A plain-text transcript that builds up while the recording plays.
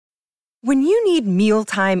When you need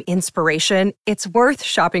mealtime inspiration, it's worth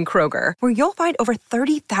shopping Kroger, where you'll find over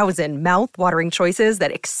 30,000 mouth-watering choices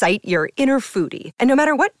that excite your inner foodie. And no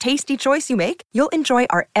matter what tasty choice you make, you'll enjoy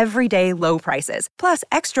our everyday low prices, plus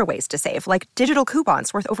extra ways to save, like digital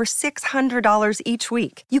coupons worth over $600 each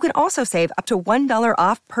week. You can also save up to $1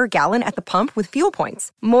 off per gallon at the pump with fuel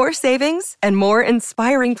points. More savings and more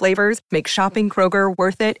inspiring flavors make shopping Kroger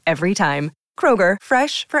worth it every time. Kroger,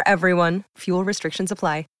 fresh for everyone. Fuel restrictions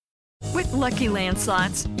apply. With Lucky Land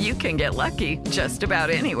Slots, you can get lucky just about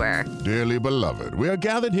anywhere. Dearly beloved, we are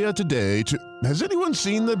gathered here today to... Has anyone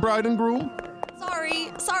seen the bride and groom?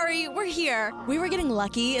 Sorry, we're here. We were getting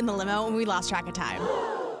lucky in the limo and we lost track of time.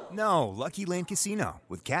 No, Lucky Land Casino,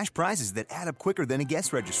 with cash prizes that add up quicker than a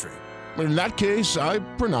guest registry. In that case, I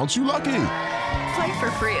pronounce you lucky. Play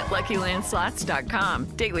for free at LuckyLandSlots.com.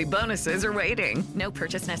 Daily bonuses are waiting. No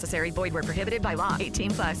purchase necessary. Void where prohibited by law.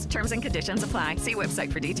 18+. Terms and conditions apply. See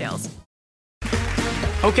website for details.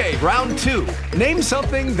 Okay, round two. Name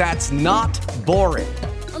something that's not boring.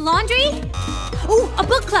 A laundry? Ooh, a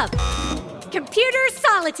book club. Computer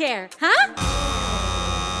solitaire, huh?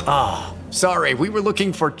 Ah, sorry. We were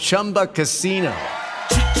looking for Chumba Casino.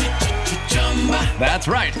 That's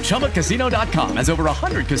right. ChumbaCasino.com has over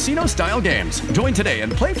 100 casino-style games. Join today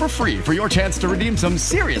and play for free for your chance to redeem some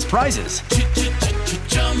serious prizes.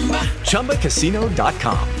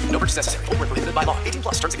 ChumbaCasino.com. No purchase necessary. Void where prohibited by law. 18+.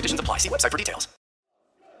 Terms and conditions apply. See website for details.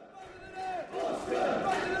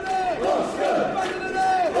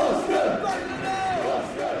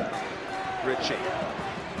 Ritchie.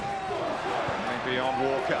 Maybe on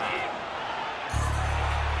Walker.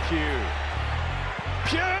 Pugh.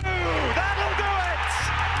 That'll do it!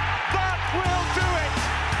 That will do it!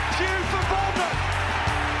 Pugh for Bournemouth!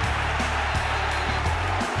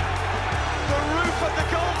 The roof of the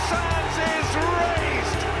Gold Sands is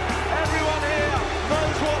raised! Everyone here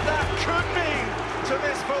knows what that could mean to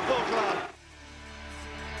this football club.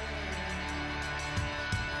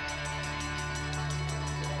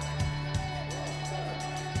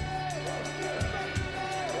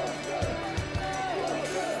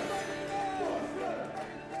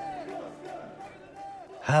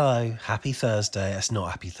 Hello, happy Thursday. It's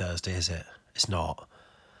not happy Thursday, is it? It's not.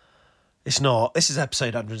 It's not. This is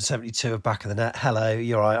episode 172 of Back of the Net. Hello,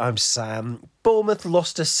 you're right, I'm Sam. Bournemouth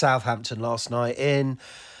lost to Southampton last night in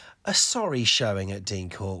a sorry showing at Dean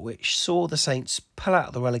Court, which saw the Saints pull out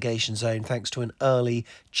of the relegation zone thanks to an early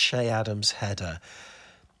Che Adams header.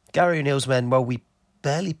 Gary O'Neill's men, well, we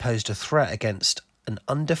barely posed a threat against an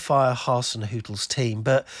under-fire Hasenhüttl's team,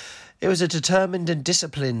 but it was a determined and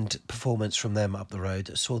disciplined performance from them up the road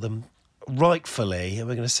that saw them rightfully, and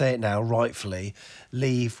we're going to say it now, rightfully,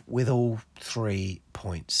 leave with all 3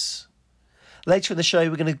 points. Later in the show,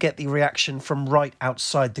 we're going to get the reaction from right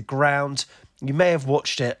outside the ground. You may have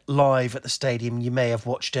watched it live at the stadium, you may have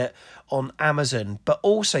watched it on Amazon, but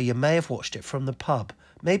also you may have watched it from the pub,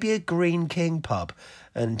 maybe a Green King pub.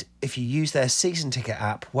 And if you use their season ticket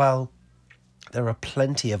app, well, there are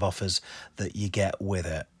plenty of offers that you get with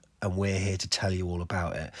it, and we're here to tell you all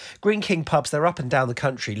about it. Green King pubs, they're up and down the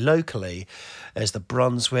country. Locally, there's the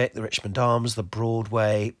Brunswick, the Richmond Arms, the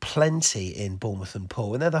Broadway, plenty in Bournemouth and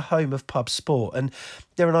Poole, and they're the home of pub sport, and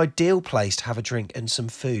they're an ideal place to have a drink and some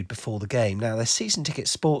food before the game. Now, their season ticket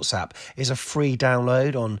sports app is a free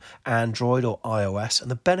download on Android or iOS,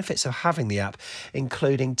 and the benefits of having the app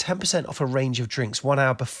including 10% off a range of drinks 1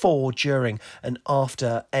 hour before, during and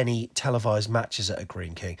after any televised matches at a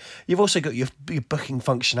Green King. You've also got your booking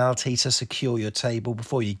functionality to secure your table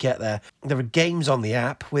before you get there. There are games on the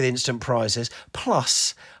app with instant prizes.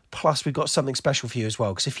 Plus we've got something special for you as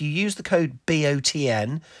well, because if you use the code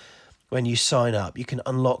BOTN when you sign up, you can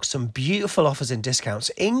unlock some beautiful offers and discounts,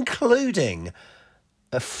 including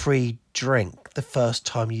a free drink the first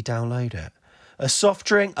time you download it. A soft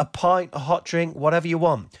drink, a pint, a hot drink, whatever you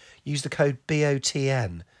want. Use the code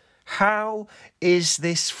BOTN. How is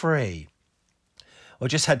this free? Or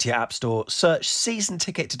just head to your app store, search Season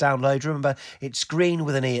Ticket to download. Remember, it's green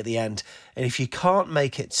with an E at the end. And if you can't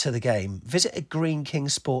make it to the game, visit a Green King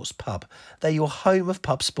Sports pub. They're your home of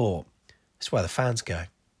pub sport. It's where the fans go.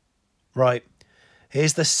 Right,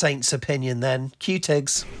 here's the Saints' opinion then.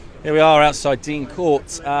 Q-Tigs. Here we are outside Dean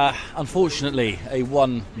Court. Unfortunately, a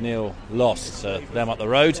 1-0 loss to them up the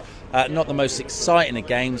road. Not the most exciting of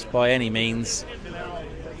games by any means.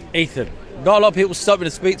 Ethan, not a lot of people stopping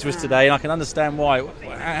to speak to us today, and I can understand why.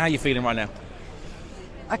 How are you feeling right now?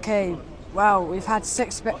 Okay, well, we've had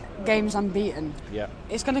 6 games unbeaten. Yeah.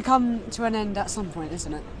 It's going to come to an end at some point,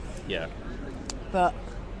 isn't it? Yeah. But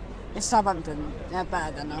it's Southampton. They're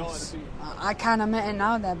better than us. I can admit it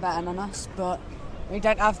now, they're better than us, but we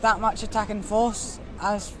don't have that much attacking force,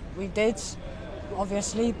 as we did,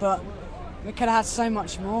 obviously, but we could have had so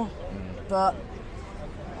much more. But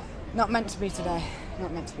not meant to be today.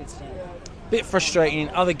 Not meant to be today. Bit frustrating.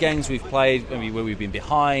 Other games we've played, maybe where we've been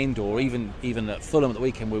behind, or even at Fulham at the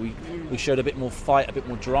weekend, where we showed a bit more fight, a bit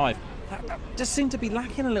more drive. That just seemed to be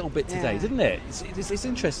lacking a little bit today, didn't it? It's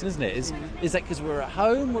interesting, isn't it? Is that because we're at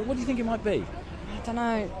home? What do you think it might be? I don't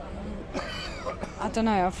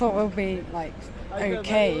know. I thought we'll be like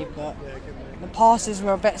okay, but the passes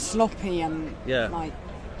were a bit sloppy, and like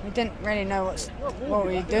we didn't really know what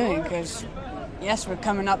we were doing, because yes, we're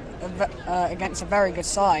coming up against a very good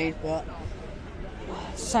side, but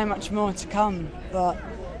so much more to come. But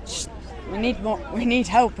we need more. We need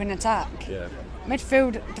help in attack. Yeah.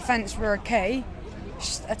 Midfield, defence, we're okay.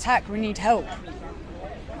 Just attack, we need help.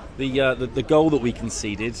 The goal that we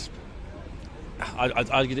conceded,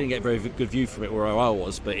 I didn't get a very good view from it where I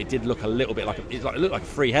was, but it did look a little bit it looked like a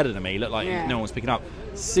free header to me. It looked like no one was picking up.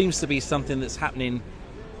 Seems to be something that's happening,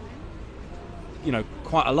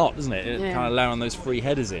 quite a lot, doesn't it? Kind of allowing those free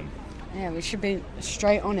headers in. Yeah, we should be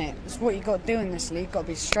straight on it. That's what you got to do in this league. Got to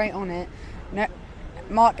be straight on it. No,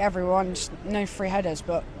 mark everyone. Just no free headers.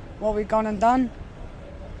 But what we've gone and done,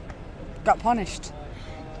 got punished.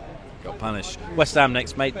 West Ham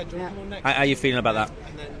next, mate. Yeah. How are you feeling about that?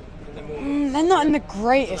 They're not in the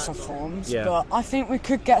greatest of forms, but I think we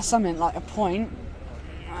could get something like a point.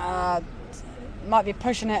 Might be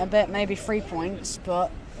pushing it a bit, maybe 3 points,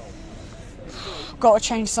 but got to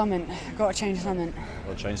change something. Thanks,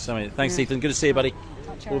 Ethan. Good to see you, buddy.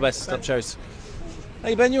 All the best. Up shows.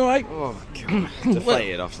 Hey, Ben, you all right? Oh, God.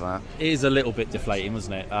 Deflated after that. It is a little bit deflating,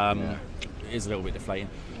 wasn't it? It is a little bit deflating.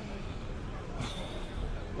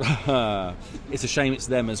 It's a shame it's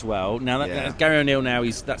them as well. Now, Gary O'Neill,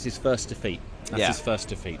 that's his first defeat. His first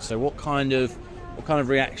defeat. So what kind of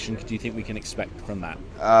reaction do you think we can expect from that?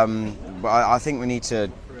 I think we need to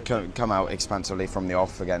come out expansively from the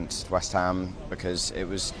off against West Ham, because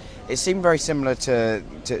it seemed very similar to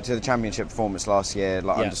the Championship performance last year,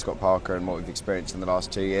 under Scott Parker, and what we've experienced in the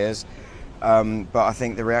last 2 years. But I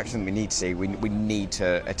think the reaction we need to see, we need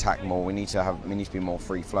to attack more. We need to be more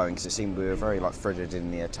free flowing, because it seemed we were very frigid in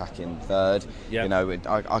the attacking third. Yep.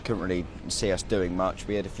 I couldn't really see us doing much.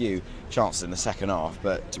 We had a few chances in the second half,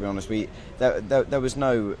 but to be honest, there was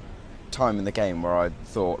no time in the game where I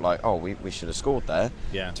thought we should have scored there.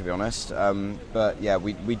 Yeah. To be honest, but yeah,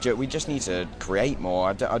 we just need to create more.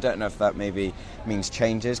 I don't know if that maybe means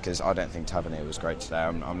changes, because I don't think Tavernier was great today.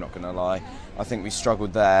 I'm not going to lie. I think we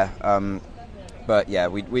struggled there. But yeah,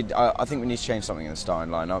 I think we need to change something in the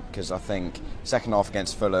starting lineup, because I think second half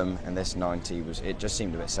against Fulham and this 90 it just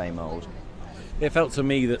seemed a bit same old. It felt to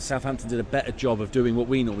me that Southampton did a better job of doing what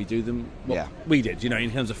we normally do than what we did,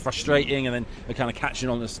 in terms of frustrating and then kind of catching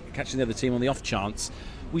the other team on the off chance.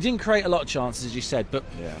 We didn't create a lot of chances, as you said, but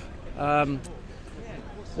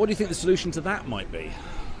what do you think the solution to that might be?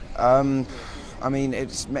 I mean,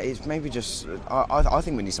 it's maybe just. I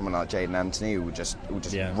think we need someone like Jayden Anthony who will just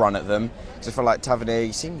run at them. Because I feel like Tavernier,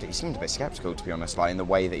 he seemed a bit sceptical, to be honest, in the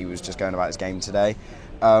way that he was just going about his game today.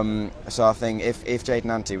 So I think if Jayden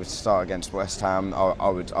Anthony was to start against West Ham, I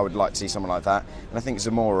would like to see someone like that. And I think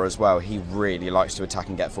Zamora as well. He really likes to attack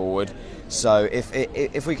and get forward. So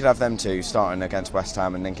if we could have them two starting against West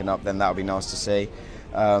Ham and linking up, then that would be nice to see.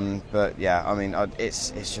 But yeah, I mean, it's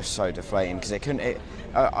just so deflating, because it couldn't.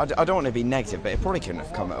 I don't want to be negative, but it probably couldn't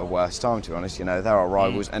have come at a worse time, to be honest. They're our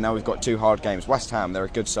rivals, and now we've got two hard games. West Ham, they're a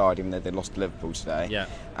good side, even though they lost to Liverpool today. Yeah.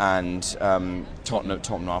 And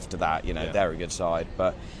Tottenham after that, they're a good side.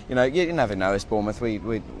 But you never know. It's Bournemouth. We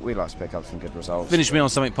like to pick up some good results. Finish me on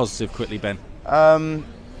something positive quickly, Ben. At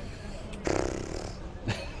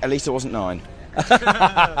least it wasn't 9. Yeah,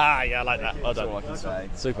 I like that. Well done. That's all I can say.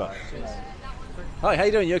 Super. Hi, how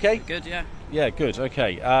you doing? You okay? Good, yeah. Yeah, good.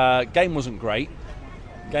 Okay. Game wasn't great.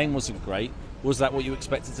 Was that what you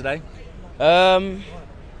expected today?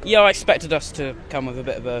 Yeah, I expected us to come with a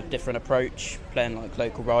bit of a different approach, playing like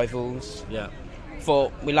local rivals. Yeah.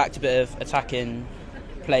 Thought we lacked a bit of attacking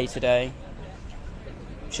play today.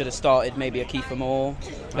 Should have started maybe a Kiefer Moore,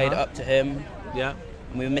 played it up to him. Yeah.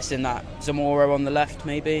 And we were missing that Zamora on the left,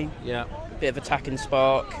 maybe. Yeah. Bit of attacking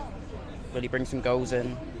spark. Really bring some goals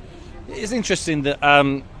in. It's interesting that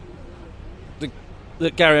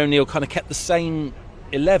that Gary O'Neill kind of kept the same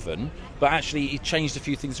 11, but actually he changed a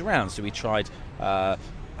few things around. So he tried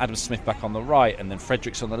Adam Smith back on the right and then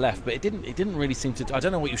Fredericks on the left, but it didn't really seem to. I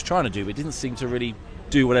don't know what he was trying to do, but it didn't seem to really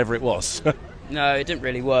do whatever it was. No, it didn't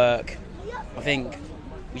really work. I think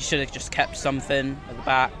we should have just kept something at the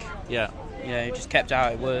back. Yeah. Just kept how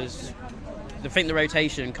it was. I think the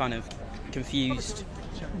rotation kind of confused,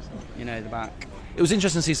 the back. It was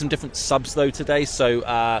interesting to see some different subs though today. So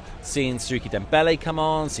seeing Suki Dembele come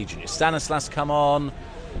on, see Junior Stanislas come on,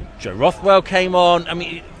 Joe Rothwell came on. I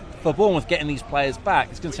mean, for Bournemouth getting these players back,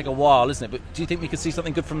 it's going to take a while, isn't it? But do you think we could see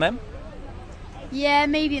something good from them? Yeah,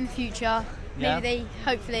 maybe in the future. Yeah. Maybe they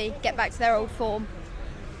hopefully get back to their old form.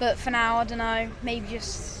 But for now, I don't know. Maybe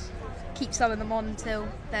just keep some of them on until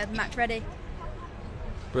they're match ready.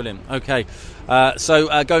 Brilliant. Okay.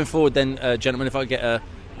 So going forward then, gentlemen, if I get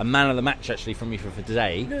a man of the match actually from you for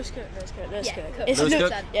today. Lewis Cook. It's Lewis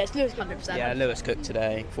Cook? Yeah, it's Lewis Cook. 100%. Yeah, Lewis Cook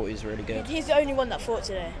today. Thought he was really good. He's the only one that fought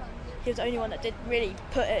today. He was the only one that did really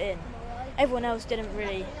put it in. Everyone else didn't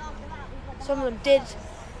really. Some of them did.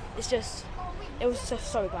 It was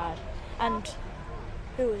just so bad. And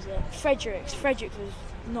who was it? Fredericks. Fredericks was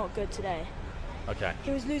not good today. Okay. He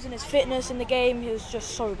was losing his fitness in the game. He was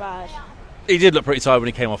just so bad. He did look pretty tired when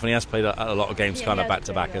he came off, and he has played a lot of games kind of back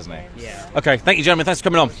to back, hasn't he? Yeah. Okay, thank you, gentlemen. Thanks for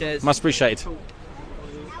coming on. Cheers. Much appreciated.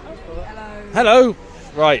 Hello.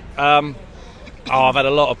 Right. I've had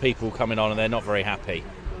a lot of people coming on, and they're not very happy.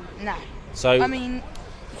 No. So I mean,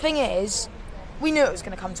 the thing is, we knew it was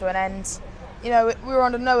going to come to an end. You know, we were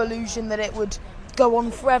under no illusion that it would go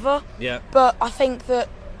on forever. Yeah. But I think that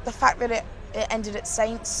the fact that it ended at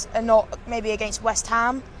Saints and not maybe against West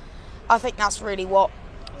Ham, I think that's really what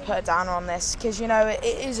put a downer on this, because you know it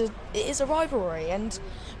is a rivalry, and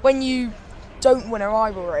when you don't win a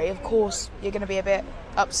rivalry, of course you're going to be a bit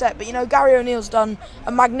upset. But you know, Gary O'Neill's done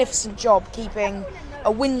a magnificent job keeping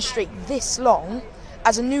a win streak this long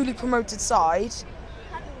as a newly promoted side.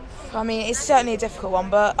 I mean, it's certainly a difficult one,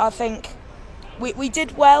 but I think we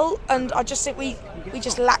did well, and I just think we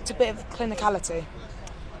just lacked a bit of clinicality.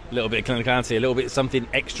 A little bit of clinicality, a little bit of something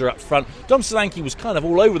extra up front. Dom Solanke was kind of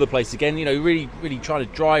all over the place again, you know, really trying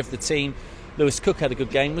to drive the team. Lewis Cook had a good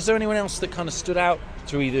game. Was there anyone else that kind of stood out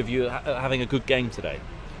to either of you having a good game today?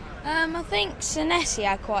 I think Senesi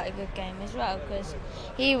had quite a good game as well, because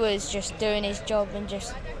he was just doing his job and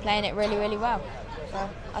just playing it really, really well. So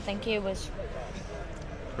I think he was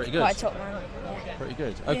pretty good. Quite a top man. Yeah. Pretty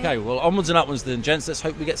good. Okay, well, onwards and upwards then, gents. Let's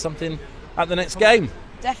hope we get something at the next game.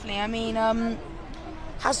 Definitely. I mean,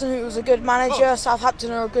 Hasenhüttl was a good manager.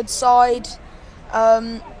 Southampton are a good side.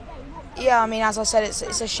 Yeah, I mean, as I said,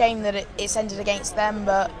 it's a shame that it's ended against them,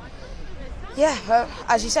 but yeah,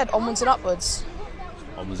 as you said, onwards and upwards.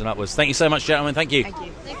 Onwards and upwards. Thank you so much, gentlemen. Thank you. Thank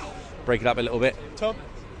you. Break it up a little bit. Tom.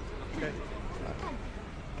 Okay.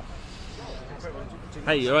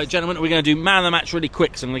 Hey, all right, gentlemen, we're going to do man of the match really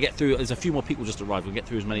quick, so I'm going to get through. There's a few more people just arrived. We'll get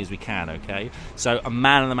through as many as we can, okay? So, a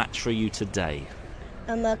man of the match for you today.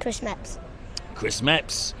 Chris Mepps. Chris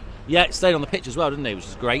Mepps. Yeah, stayed on the pitch as well, didn't he? Which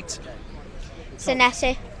is great.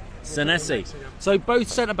 Senesi. So both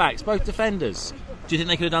centre-backs, both defenders. Do you think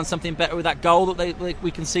they could have done something better with that goal that we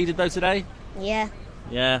conceded, though, today? Yeah.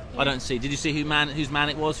 Yeah, I don't see. Did you see whose man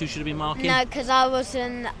it was? Who should have been marking? No, because I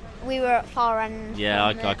wasn't. We were at far end. Yeah,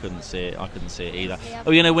 I couldn't see it. I couldn't see it either. Yeah. Are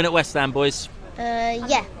we going to win at West Ham, boys?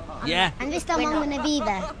 Yeah. Yeah. And this time I'm going to be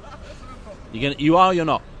there. You are or you're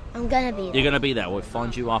not? I'm going to be there. You're going to be there. We'll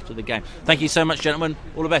find you after the game. Thank you so much, gentlemen.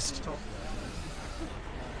 All the best.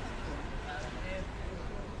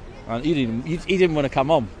 He didn't want to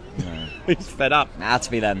come on. No. He's fed up. It had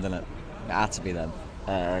to be them, didn't it? It had to be them.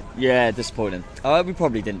 Yeah, disappointing. We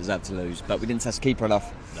probably didn't deserve to lose, but we didn't test keeper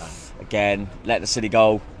enough. No. Again, let the City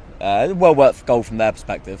goal. Well worth goal from their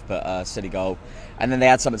perspective, but City goal. And then they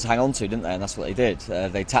had something to hang on to, didn't they? And that's what they did.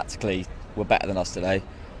 They tactically were better than us today.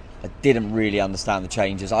 I didn't really understand the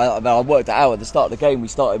changes. I worked it out at the start of the game. We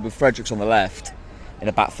started with Fredericks on the left in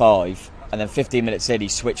a back five, and then 15 minutes in he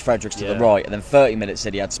switched Fredericks to the right, and then 30 minutes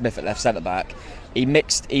in he had Smith at left centre back. He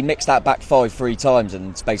mixed that back five 3 times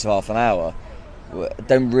in the space of half an hour. I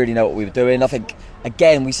don't really know what we were doing. I think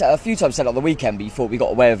again we said a few times on the weekend, but you thought we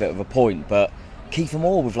got away with it with a point. But Kiefer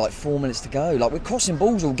Moore with like 4 minutes to go, like we're crossing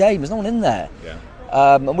balls all game. There's no one in there. Yeah.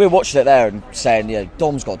 And we're watching it there and saying, yeah,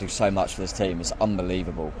 Dom's got to do so much for this team. It's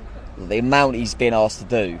unbelievable. The amount he's been asked to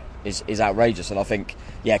do is outrageous, and I think,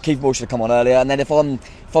 yeah, Keith Moore should have come on earlier. And then if I'm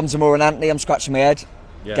Zamora and Anthony, I'm scratching my head,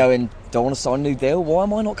 going, don't want to sign a new deal. Why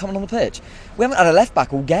am I not coming on the pitch? We haven't had a left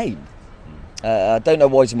back all game. I don't know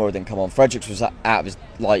why Zamora didn't come on. Fredericks was out of his,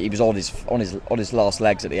 he was on his last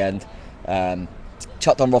legs at the end.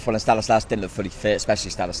 Chucked on Rothwell and Stanislas, didn't look fully fit, especially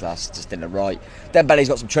Stanislas, just didn't look right. Dembele's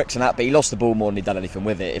got some tricks in that, but he lost the ball more than he'd done anything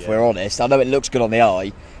with it, if we're honest. I know it looks good on the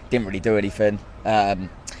eye, didn't really do anything.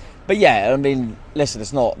 But yeah, I mean, listen,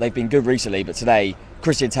 it's not. They've been good recently, but today,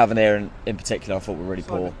 Christian Tavernier in particular, I thought were really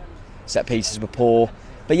poor. Set pieces were poor.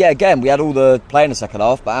 But yeah, again, we had all the play in the second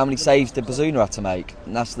half, but how many saves did Bazunu have to make?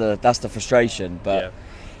 And that's the frustration. But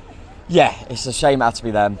yeah, it's a shame it had to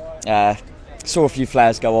be them. Saw a few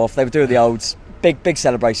flares go off. They were doing the old big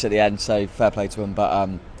celebration at the end. So fair play to them. But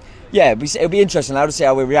yeah, it'll be interesting now to see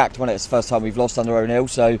how we react when it's the first time we've lost under O'Neill.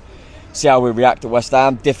 So see how we react at West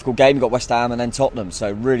Ham. Difficult game. You've got West Ham and then Tottenham.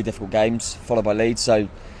 So really difficult games, followed by Leeds. So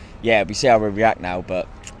yeah, we see how we react now. But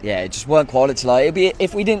yeah, it just weren't quality. Like, it'd be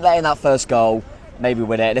if we didn't let in that first goal, maybe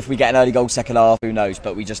win it. And if we get an early goal second half, who knows?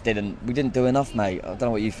 But we just didn't. We didn't do enough, mate. I don't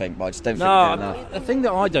know what you think, but I just don't think we did enough. The thing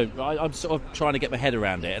that I'm sort of trying to get my head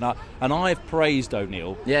around it, and I've praised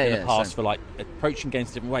O'Neill in the past for like approaching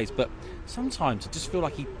games different ways, but sometimes I just feel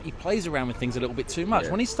like he plays around with things a little bit too much.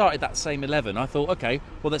 When he started that same 11, I thought, okay,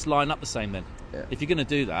 well, let's line up the same then. If you're going to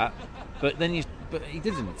do that, but he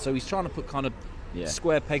didn't. So he's trying to put kind of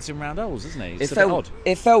square pegs in round holes, isn't he? It's a bit odd.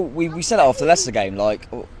 It felt we said it after the Leicester game, like,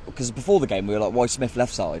 because before the game we were like, why Smith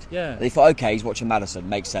left side? Yeah. They thought, okay, he's watching Maddison,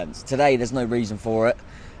 makes sense. Today there's no reason for it,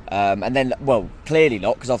 and then, well, clearly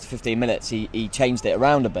not, because after 15 minutes he changed it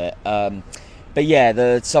around a bit. But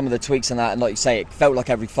yeah, some of the tweaks and that, and like you say, it felt like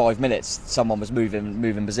every 5 minutes someone was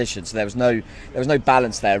moving position, so there was no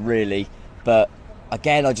balance there really. But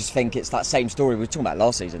again, I just think it's that same story we were talking about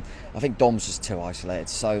last season. I think Dom's just too isolated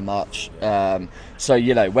so much. So,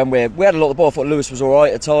 you know, when we had a lot of the ball, I thought Lewis was all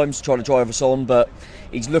right at times, trying to drive us on, but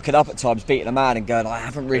he's looking up at times, beating a man and going, I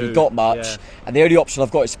haven't really got much. And the only option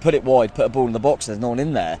I've got is to put it wide, put a ball in the box, there's no one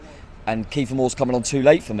in there. And Kiefer Moore's coming on too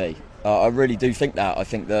late for me. I really do think that. I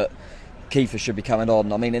think that Kiefer should be coming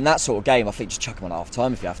on. I mean, in that sort of game, I think just chuck him on half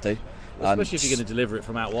time if you have to. Especially if you're going to deliver it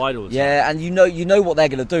from out wide all the time. Yeah, and you know what they're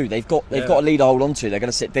going to do. They've got a lead to hold on to. They're going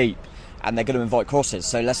to sit deep, and they're going to invite crosses.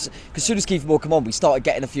 So because as soon as Kiefer Moore come on, we started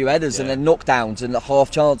getting a few headers and then knockdowns and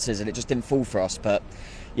half chances, and it just didn't fall for us. But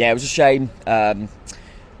yeah, it was a shame.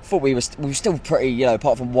 Thought we were still pretty, you know,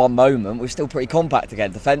 apart from one moment, we were still pretty compact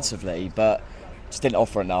again defensively, but just didn't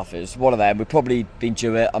offer enough. It was one of them. We've probably been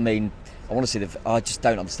due it. I mean, I want to see I just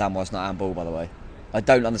don't understand why it's not handball, by the way. I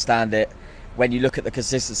don't understand it. When you look at the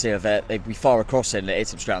consistency of it, we fire a cross in, it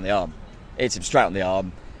hits him straight on the arm. Hits him straight on the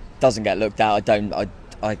arm. Doesn't get looked at.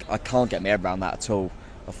 I can't get my head around that at all.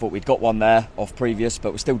 I thought we'd got one there off previous,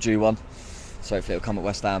 but we're still due one. So hopefully it'll come at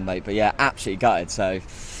West Ham, mate. But yeah, absolutely gutted. So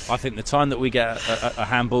I think the time that we get a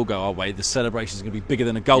handball go our way, the celebration is going to be bigger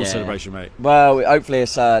than a goal celebration, mate. Well, hopefully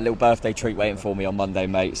it's a little birthday treat waiting for me on Monday,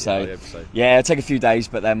 mate. So yeah, it'll take a few days,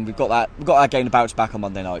 but then we've got that game to bounce back on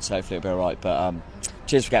Monday night, so hopefully it'll be all right. But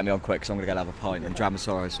cheers for getting me on quick, because I'm going to go and have a pint and Drama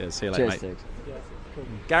Sorrows. Yeah, see you later, cheers, mate.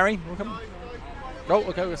 Gary, welcome. Oh,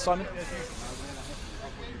 okay, with Simon.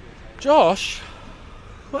 Josh,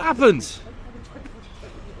 what happened?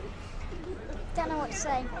 Don't know what to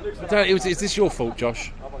say. Is this your fault,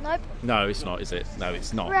 Josh? Nope. No, it's not, is it? No,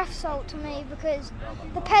 it's not. Ref's fault to me, because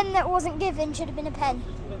the pen that wasn't given should have been a pen.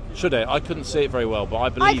 Should it? I couldn't see it very well, but I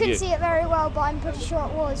believe I you. couldn't see it very well, but I'm pretty sure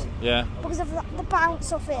it was. Yeah. Because of the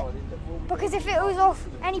bounce off it. Because if it was off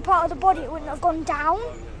any part of the body, it wouldn't have gone down.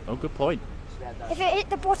 Oh, good point. If it hit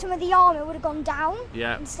the bottom of the arm, it would have gone down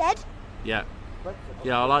instead. Yeah.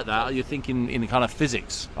 Yeah, I like that. You're thinking in kind of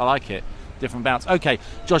physics. I like it. Different bounce. Okay,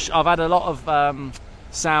 Josh, I've had a lot of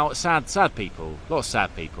sad people. A lot of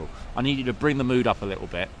sad people. I need you to bring the mood up a little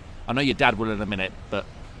bit. I know your dad will in a minute, but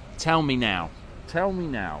tell me now.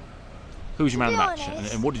 Who's your man of the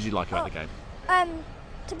match, and what did you like about the game?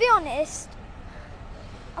 To be honest,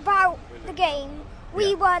 about the game,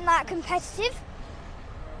 we weren't that competitive.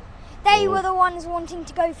 They were the ones wanting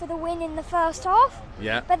to go for the win in the first half.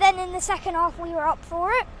 Yeah. But then in the second half, we were up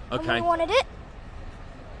for it. Okay. And we wanted it.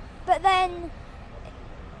 But then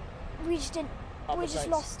we just didn't. We just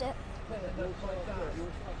lost it.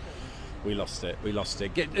 We lost it.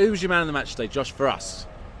 Who's your man of the match today, Josh, for us?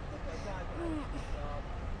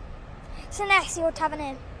 Senesi or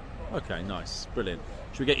Tavernier. Okay, nice. Brilliant.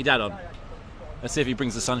 Should we get your dad on? Let's see if he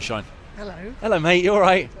brings the sunshine. Hello. Hello, mate. You all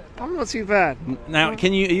right? I'm not too bad. Now, are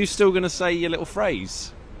you still going to say your little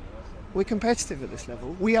phrase? We're competitive at this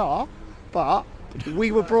level. We are, but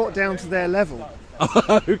we were brought down to their level.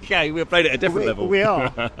 Okay, we played at a different level. We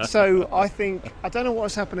are. So I don't know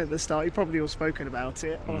what's happened at the start. You probably all spoken about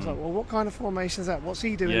it. I was like, well, what kind of formation is that? What's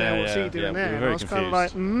he doing there? What's he doing there? And I was kind of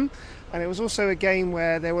like, And it was also a game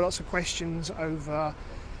where there were lots of questions over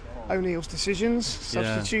O'Neill's decisions,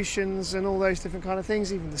 substitutions, and all those different kind of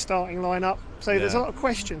things, even the starting lineup. So there's a lot of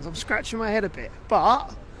questions. I'm scratching my head a bit.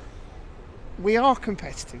 But we are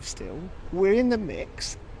competitive still. We're in the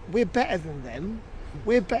mix. We're better than them.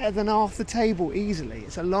 We're better than half the table easily.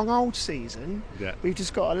 It's a long old season. Yeah. We've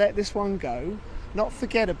just got to let this one go, not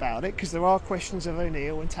forget about it, because there are questions of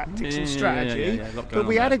O'Neill and tactics and strategy. But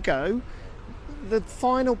we had a go. The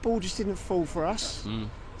final ball just didn't fall for us.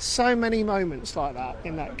 So many moments like that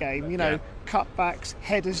in that game. You know, cutbacks,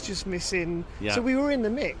 headers just missing. Yeah. So we were in the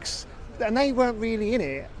mix. and they weren't really in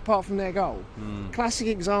it apart from their goal. Classic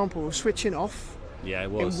example of switching off. Yeah,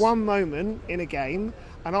 it was. In one moment in a game,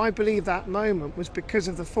 and I believe that moment was because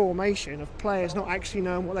of the formation of players not actually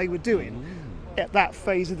knowing what they were doing at that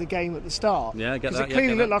phase of the game at the start. Yeah, I get that. Because it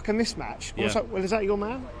clearly looked like a mismatch. Yeah. Like, well, is that your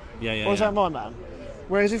man? Yeah. Or is that my man?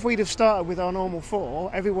 Whereas if we'd have started with our normal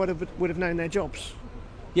 4, everyone would have known their jobs.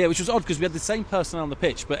 Yeah, which was odd because we had the same personnel on the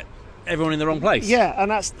pitch, but everyone in the wrong place. Yeah,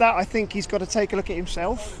 and that I think he's got to take a look at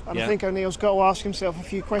himself, and I think O'Neill's got to ask himself a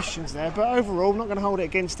few questions there. But overall, I'm not going to hold it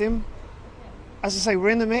against him. As I say, we're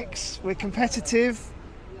in the mix, we're competitive.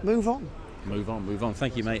 Move on. Move on.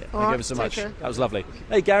 Thank you, mate. All Thank you right, ever so much. care. That was lovely.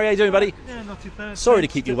 Hey, Gary, how you doing, buddy? Yeah, not too bad. Sorry to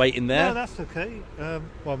keep you waiting there. No, that's okay. Well,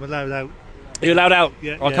 I'm allowed out. You're allowed out?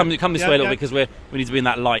 Yeah. I'll come this way a little bit because we need to be in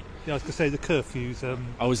that light. Yeah, I was going to say the curfew's...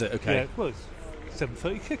 oh, is it? Okay. Yeah, well, it's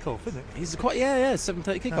 7:30 kickoff, isn't it? He's quite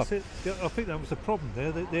 7:30 kickoff. That's it. Yeah, I think that was the problem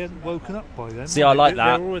there. They hadn't woken up by then. See, I like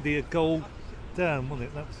that. They're already a goal down, wasn't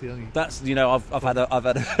it? That's the only... That's,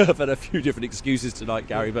 I've had a few different excuses tonight,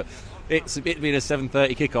 Gary, but it being a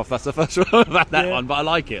 7:30 kickoff, that's the first one about that one, but I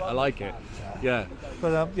like it. Yeah.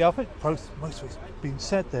 But I think most of it's been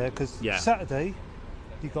said there because Saturday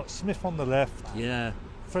you got Smith on the left,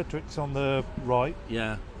 Fredericks on the right,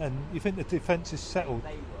 and you think the defence is settled.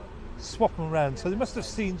 Swap them around, so they must have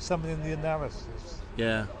seen something in the analysis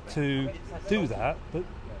to do that. But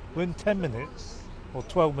within 10 minutes or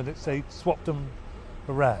 12 minutes, they swapped them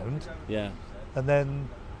around, and then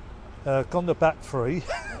gone to back 3.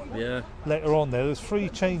 Later on, there was 3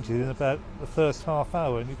 changes in about the first half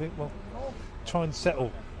hour, and you think, well, try and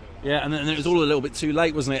settle. Yeah, and then it was all a little bit too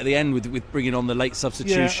late, wasn't it, at the end with bringing on the late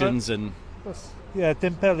substitutions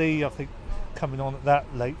Dembele, I think, coming on at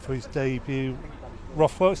that late for his debut.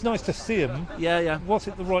 Rothwell, it's nice to see him. Was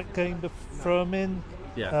it the right game to throw him in?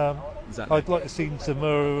 Exactly. I'd like to see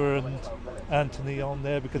Zamora and Anthony on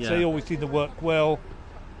there because they always seem to work well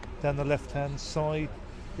down the left-hand side.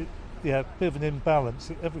 A bit of an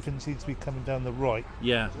imbalance. Everything seems to be coming down the right.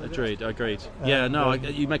 Yeah, agreed.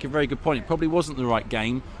 You make a very good point. It probably wasn't the right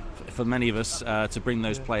game for many of us to bring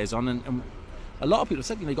those players on, and a lot of people have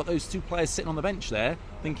said, you got those 2 players sitting on the bench there,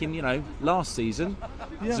 thinking, last season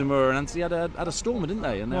Zamora and Anthony had a stormer, didn't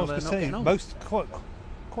they? And now they're not getting on. Quite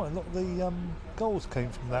a lot of the goals came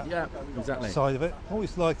from that side of it. I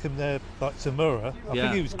always like him there, like Zamora. I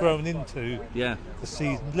think he was growing into the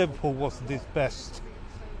season. Liverpool wasn't his best.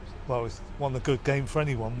 Well, it wasn't a good game for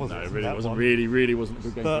anyone, was it? No, it really wasn't. Really wasn't a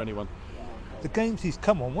good game for anyone. The games he's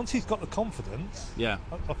come on, once he's got the confidence, I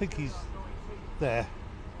think he's there.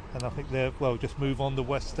 And I think they're, just move on to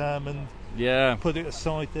West Ham and put it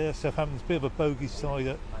aside there. Southampton's a bit of a bogey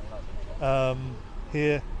side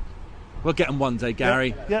here. We'll get them one day,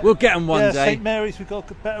 Gary. We'll get them one day. St Mary's, we've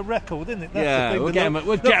got a better record, isn't it? That's the thing. We'll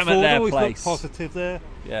get them at their always place. Look positive there.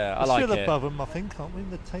 Yeah, We're like still it. above them, I think, aren't we,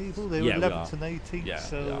 in the table? They're 11th and 18th,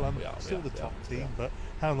 so still the top team, but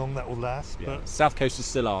how long that will last. But South Coast is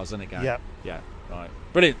still ours, isn't it, Gary? Yeah. Right.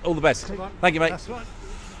 Brilliant. All the best. Thank you, mate. That's right.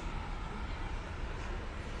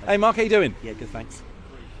 Hey, Mark, how you doing? Yeah, good, thanks.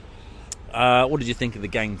 What did you think of the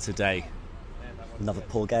game today? Another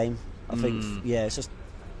poor game. I think, it's just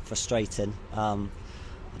frustrating. I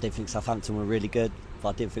didn't think Southampton were really good, but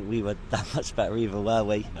I didn't think we were that much better either, were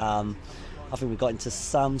we? I think we got into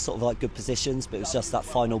some sort of good positions, but it was just that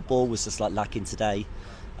final ball was just lacking today.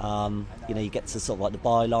 You get to sort of the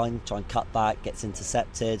byline, try and cut back, gets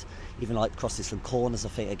intercepted. Even crosses from corners, I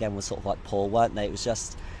think again was sort of poor, weren't they? It was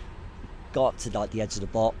just got up to the edge of the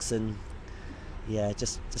box, and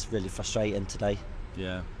just really frustrating today.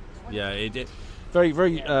 It very,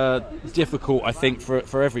 very difficult, I think,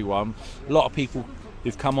 for everyone. A lot of people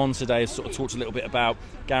who've come on today have sort of talked a little bit about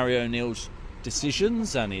Gary O'Neill's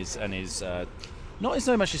decisions and his not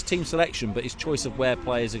so much his team selection, but his choice of where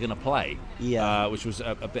players are going to play, which was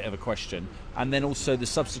a bit of a question. And then also the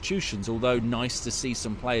substitutions, although nice to see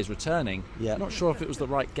some players returning, not sure if it was the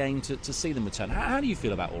right game to see them return. How do you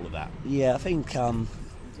feel about all of that? Yeah, I think some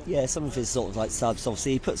of his sort of subs,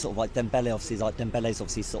 obviously he put sort of Dembele, obviously Dembele's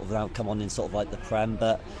obviously sort of now come on in sort of the Prem,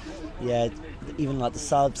 but even the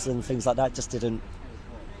subs and things like that just didn't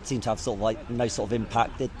seem to have sort of no sort of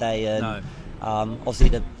impact, did they? And, no.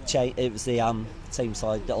 Obviously it was the same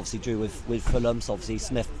side that obviously drew with Fulham, so obviously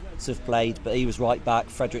Smith played, but he was right back.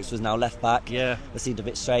 Fredericks was now left back. It seemed a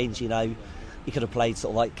bit strange, He could have played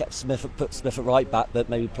sort of put Smith at right back, but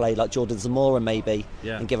maybe played Jordan Zamora maybe,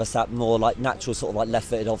 and give us that more natural sort of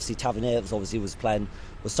left-footed. Obviously Tavernier was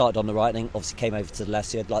started on the right, and obviously came over to the left.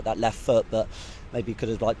 So he had that left foot, but maybe he could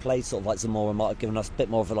have played sort of Zamora, might have given us a bit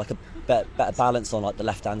more of a better balance on the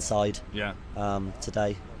left-hand side.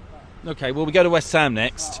 Today. Okay, well, we go to West Ham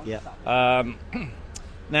next.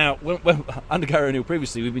 Now, when under Gary O'Neill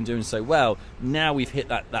previously, we've been doing so well. Now we've hit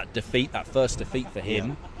that first defeat for him.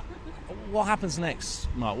 Yeah. What happens next,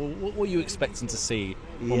 Mark? What are you expecting to see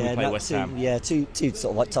when we play West Ham? Yeah, two sort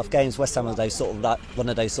of like tough games. West Ham are those sort of like one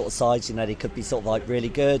of those sort of sides. You know, they could be sort of like really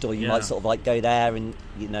good, or you might sort of like go there and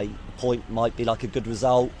you know, point might be like a good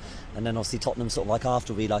result, and then obviously Tottenham sort of like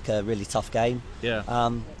after will be like a really tough game.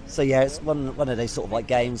 Yeah. So yeah, it's one of those sort of like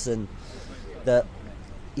games, and that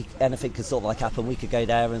anything could sort of like happen. We could go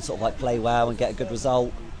there and sort of like play well and get a good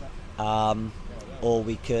result, or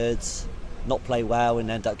we could not play well and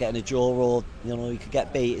end up getting a draw, or you know, you could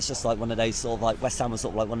get beat. It's just like one of those sort of like West Ham is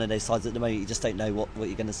sort of like one of those sides at the moment. You just don't know what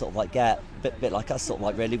you're going to sort of like get. Bit like us, sort of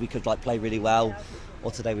like really. We could like play really well, or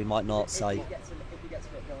today we might not. So.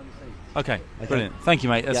 Okay. Brilliant. Thank you,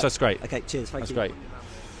 mate. That's great. Okay, cheers. Thank you. That's great.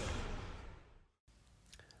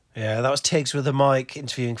 Yeah, that was Tiggs with the mic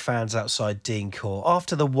interviewing fans outside Dean Court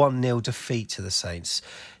after the 1-0 defeat to the Saints.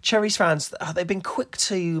 Cherries fans, they've been quick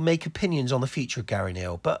to make opinions on the future of Gary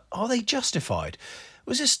O'Neill, but are they justified?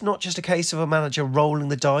 Was this not just a case of a manager rolling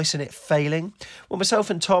the dice and it failing? Well, myself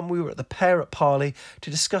and Tom, we were at the Pear at Parley to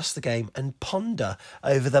discuss the game and ponder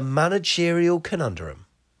over the managerial conundrum.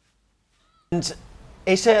 And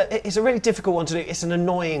it's a really difficult one to do. It's an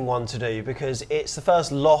annoying one to do because it's the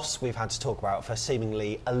first loss we've had to talk about for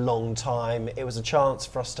seemingly a long time. It was a chance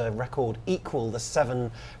for us to equal the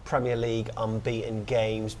 7 Premier League unbeaten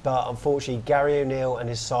games, but unfortunately Gary O'Neill and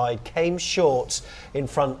his side came short in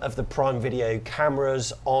front of the Prime Video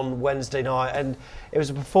cameras on Wednesday night, and it was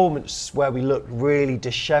a performance where we looked really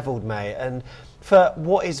dishevelled, mate. And for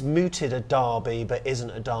what is mooted a derby but isn't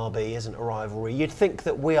a derby, isn't a rivalry, you'd think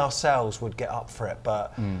that we ourselves would get up for it,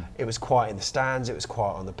 but it was quiet in the stands, it was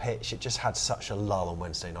quiet on the pitch. It just had such a lull on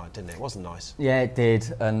Wednesday night, didn't it? It wasn't nice. Yeah, it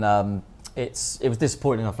did, and it was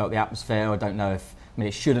disappointing. I felt the atmosphere. I don't know if,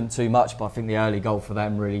 it shouldn't too much, but I think the early goal for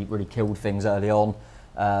them really killed things early on.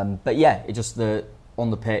 But yeah, it just on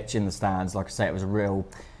the pitch, in the stands, like I say, it was a real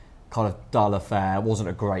kind of dull affair. It wasn't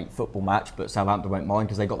a great football match, but Southampton won't mind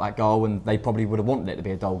because they got that goal, and they probably would have wanted it to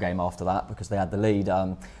be a dull game after that because they had the lead.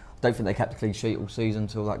 I don't think they kept a clean sheet all season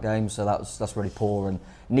until that game, so that's really poor. And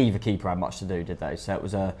neither keeper had much to do, did they? So it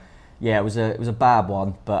was a bad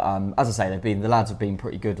one. But as I say, the lads have been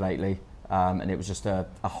pretty good lately. And it was just a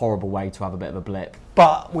horrible way to have a bit of a blip.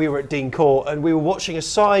 But we were at Dean Court and we were watching a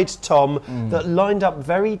side, Tom, that lined up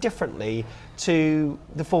very differently to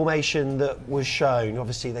the formation that was shown.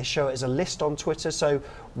 Obviously, they show it as a list on Twitter, so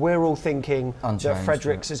we're all thinking that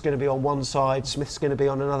Fredericks is going to be on one side, Smith's going to be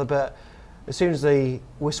on another, but as soon as the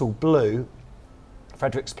whistle blew,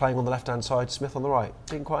 Fredericks playing on the left-hand side, Smith on the right.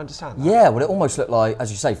 Didn't quite understand that. Yeah, well, it almost looked like,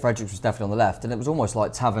 as you say, Fredericks was definitely on the left, and it was almost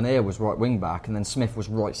like Tavernier was right wing-back, and then Smith was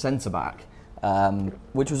right centre-back,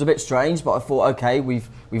 which was a bit strange, but I thought, OK, we've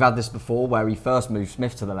had this before, where he first moved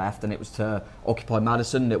Smith to the left, and it was to occupy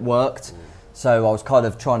Maddison, and it worked. So I was kind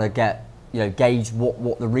of trying to gauge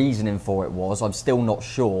what the reasoning for it was. I'm still not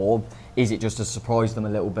sure. Is it just to surprise them a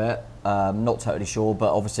little bit? Not totally sure,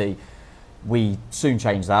 but obviously we soon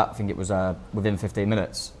changed that. I think it was within 15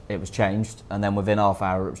 minutes it was changed, and then within half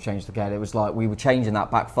hour it was changed again. It was like we were changing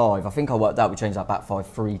that back five. I think I worked out we changed that back five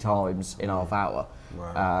 3 times in half hour,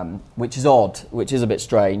 right. Which is odd, which is a bit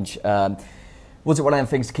strange. Was it one of them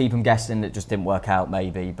things to keep them guessing that just didn't work out,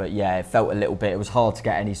 maybe? But yeah, it felt a little bit. It was hard to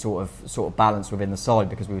get any sort of balance within the side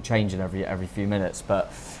because we were changing every few minutes.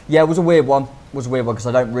 But yeah, it was a weird one. It was a weird one because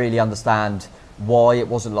I don't really understand why. It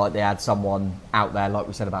wasn't like they had someone out there, like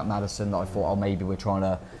we said about Maddison, that I thought, maybe we're trying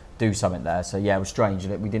to do something there. So yeah, it was strange,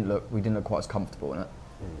 and we didn't look quite as comfortable in it.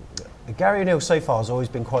 Gary O'Neill so far has always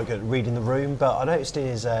been quite good at reading the room, but I noticed in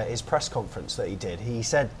his press conference that he did, he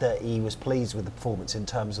said that he was pleased with the performance in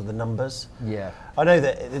terms of the numbers. Yeah. I know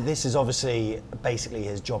that this is obviously basically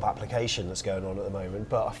his job application that's going on at the moment,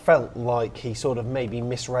 but I felt like he sort of maybe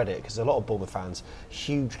misread it because a lot of Bournemouth fans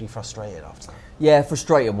hugely frustrated after that. Yeah,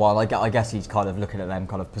 frustrated one. I guess he's kind of looking at them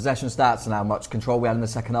kind of possession stats and how much control we had in the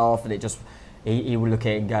second half, and it just he would look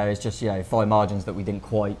at it and go, it's just fine margins that we didn't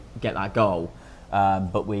quite get that goal.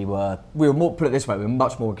 But we were more, put it this way, we were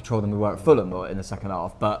much more in control than we were at Fulham in the second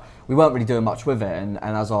half, but we weren't really doing much with it, and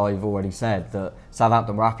as I've already said, that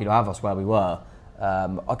Southampton were happy to have us where we were.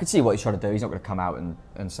 I could see what he's trying to do. He's not going to come out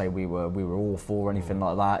and say we were awful or anything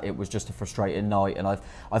like that. It was just a frustrating night, and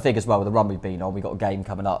I think as well with the run we've been on, we've got a game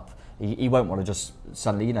coming up. He won't want to just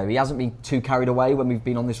suddenly, he hasn't been too carried away when we've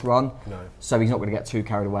been on this run, no. So he's not going to get too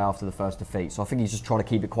carried away after the first defeat. So I think he's just trying to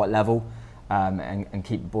keep it quite level. and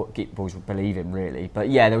keep the boys believing, really. But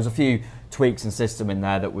yeah, there was a few tweaks and system in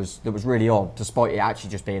there that was really odd, despite it actually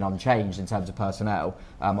just being unchanged in terms of personnel.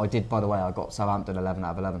 I did, by the way, I got Southampton 11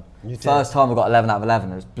 out of 11. You did? First time I got 11 out of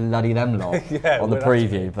 11. It was bloody them lot on the preview,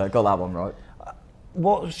 actually, but got that one right.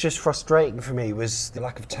 What was just frustrating for me was the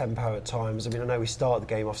lack of tempo at times. I mean, I know we started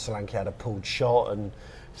the game off, Solanke had a pulled shot, and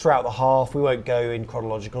throughout the half, we won't go in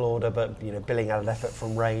chronological order, but Billing had an effort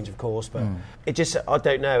from range, of course. But it just, I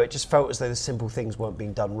don't know, it just felt as though the simple things weren't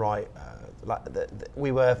being done right.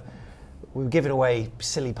 We were giving away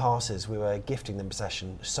silly passes. We were gifting them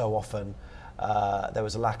possession so often. There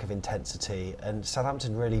was a lack of intensity, and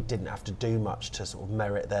Southampton really didn't have to do much to sort of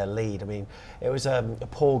merit their lead. I mean, it was a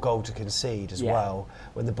poor goal to concede as well.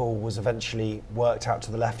 When the ball was eventually worked out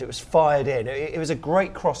to the left, it was fired in. It was a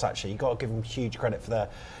great cross, actually. You've got to give him huge credit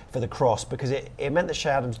for the cross, because it meant that Che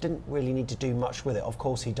Adams didn't really need to do much with it. Of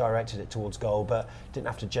course, he directed it towards goal, but didn't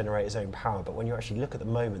have to generate his own power. But when you actually look at the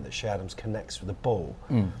moment that Che Adams connects with the ball,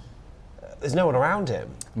 there's no one around him.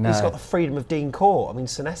 No. He's got the freedom of Dean Court. I mean,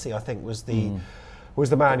 Senesi, I think, was the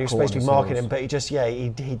man who was supposed to be marking him, but he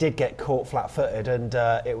did get caught flat-footed, and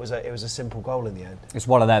it was a simple goal in the end. It's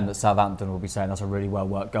one of them that Southampton will be saying that's a really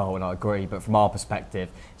well-worked goal, and I agree. But from our perspective,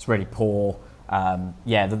 it's really poor.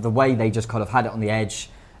 The way they just kind of had it on the edge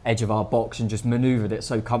of our box and just manoeuvred it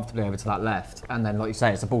so comfortably over to that left, and then, like you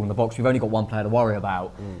say, it's a ball in the box. We've only got one player to worry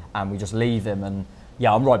about, and we just leave him. And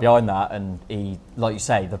yeah, I'm right behind that, and he, like you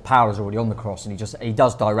say, the power is already on the cross, and he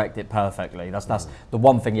does direct it perfectly. That's the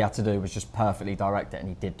one thing he had to do, was just perfectly direct it, and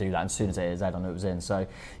he did do that. And as soon as it hit his head, I knew it was in. So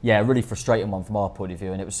yeah, a really frustrating one from our point of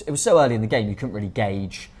view, and it was so early in the game you couldn't really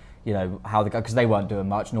gauge, how because they weren't doing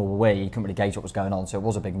much, nor were we. You couldn't really gauge what was going on, so it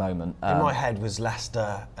was a big moment. In my head was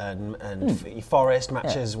Leicester and Forest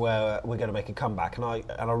matches where we're going to make a comeback, and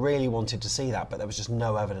I really wanted to see that, but there was just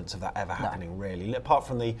no evidence of that ever happening, really. Apart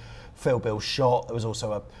from the Phil Bill shot, there was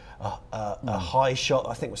also a high shot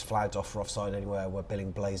I think was flagged off for offside anywhere, where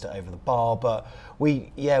Billing blazed it over the bar, but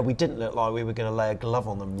we didn't look like we were going to lay a glove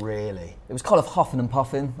on them, really. It was kind of huffing and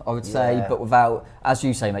puffing, I would say, but without, as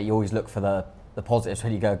you say, mate, you always look for the positives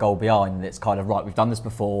when you go a goal behind, and it's kind of, right, we've done this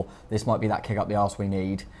before, this might be that kick up the arse we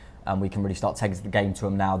need, and we can really start taking the game to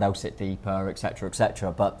them now. They'll sit deeper, etc.,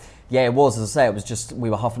 etc. But yeah, it was, as I say, it was just, we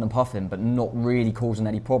were huffing and puffing, but not really causing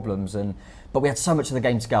any problems. But we had so much of the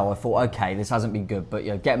game to go. I thought, okay, this hasn't been good, but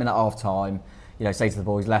get them in at half time. Say to the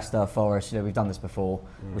boys, Leicester, Forest, we've done this before.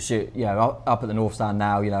 We'll shoot, up at the North Stand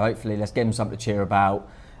now. Hopefully, let's give them something to cheer about.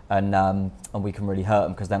 And we can really hurt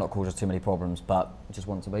them, because they're not causing us too many problems, but it just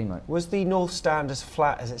want to be, mate. Was the North Stand as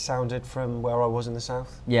flat as it sounded from where I was in the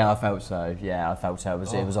South? Yeah, I felt so.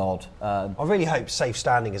 It was odd. I really hope safe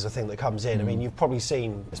standing is a thing that comes in. I mean, you've probably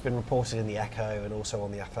seen, it's been reported in the Echo and also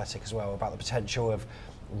on the Athletic as well, about the potential of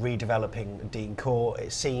redeveloping Dean Court.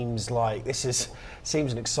 It seems like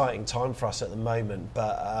seems an exciting time for us at the moment,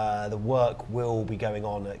 but the work will be going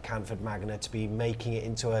on at Canford Magna to be making it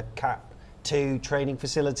into a Cat 2 training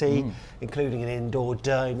facility, including an indoor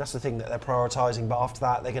dome. That's the thing that they're prioritising, but after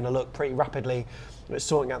that they're going to look pretty rapidly at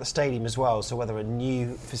sorting out the stadium as well, so whether a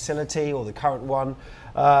new facility or the current one,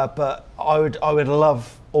 but I would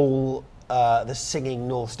love all the singing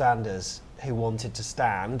North Standers who wanted to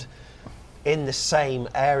stand in the same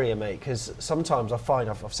area, mate, because sometimes I find,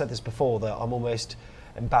 I've said this before, that I'm almost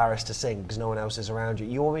embarrassed to sing because no one else is around you.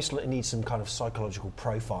 You almost need some kind of psychological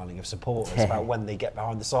profiling of supporters about when they get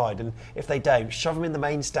behind the side, and if they don't, shove them in the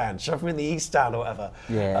main stand, shove them in the east stand or whatever.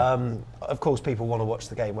 Of course, people want to watch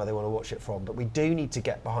the game where they want to watch it from, but we do need to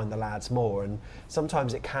get behind the lads more, and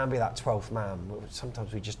sometimes it can be that 12th man.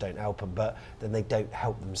 Sometimes we just don't help them, but then they don't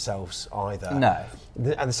help themselves either. No.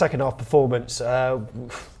 And the second half performance,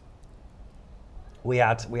 we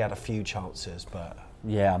had a few chances, but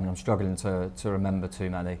yeah, I mean, I'm struggling to remember too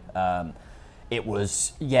many. It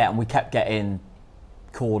was, and we kept getting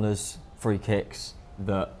corners, free kicks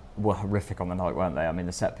that were horrific on the night, weren't they? I mean,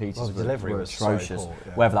 the set pieces were atrocious. So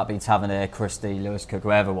poor, Whether that be Tavernier, Christie, Lewis Cook,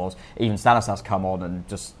 whoever it was. Even Stanislas come on and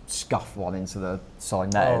just scuffed one into the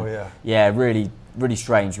side net. Really, really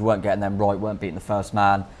strange. We weren't getting them right, weren't beating the first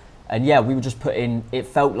man. And we were just putting, it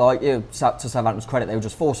felt like, to Southampton's credit, they were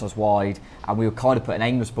just forcing us wide, and we were kind of putting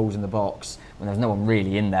aimless balls in the box when there was no one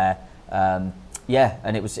really in there. And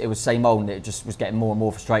it was same old, and it just was getting more and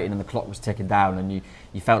more frustrating, and the clock was ticking down, and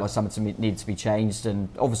you felt like something needed to be changed. And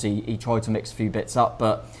obviously he tried to mix a few bits up,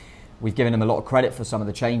 but we've given him a lot of credit for some of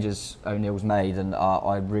the changes O'Neill's made, and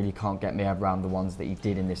I really can't get my head around the ones that he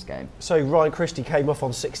did in this game. So Ryan Christie came off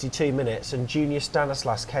on 62 minutes, and Junior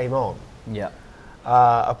Stanislas came on. Yeah.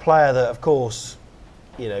 A player that, of course,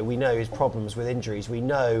 we know his problems with injuries. We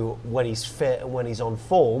know when he's fit and when he's on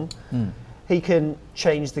form, he can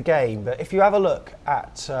change the game. But if you have a look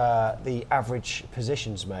at the average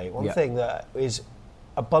positions, mate, one thing that is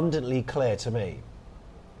abundantly clear to me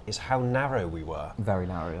is how narrow we were. Very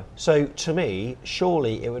narrow. So to me,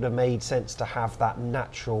 surely it would have made sense to have that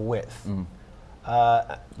natural width.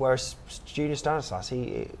 Whereas Junior Stanislas,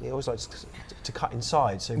 he always likes to cut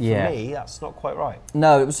inside. So for me, that's not quite right.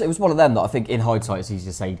 No, it was one of them that I think in hindsight it's easy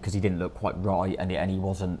to say because he didn't look quite right and he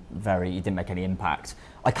wasn't he didn't make any impact.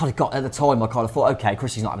 I kind of got, at the time, I kind of thought, okay,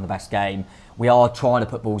 Chrissy's not having the best game. We are trying to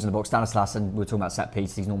put balls in the box. Stanislas, and we're talking about set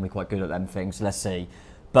pieces, he's normally quite good at them things, so let's see.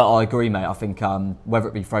 But I agree, mate. I think whether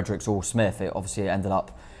it be Fredericks or Smith, it obviously ended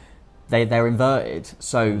up, they're inverted.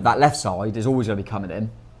 So that left side is always going to be coming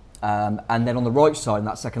in. And then on the right side in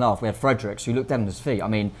that second half, we had Fredericks, who looked down on his feet. I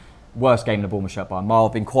mean, worst game in the Bournemouth shirt by a mile.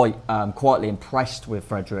 I've been quite quietly impressed with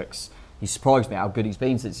Fredericks. He surprised me how good he's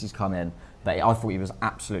been since he's come in. But I thought he was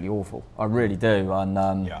absolutely awful. I really do. And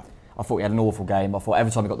I thought he had an awful game. I thought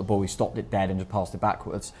every time he got the ball, he stopped it dead and just passed it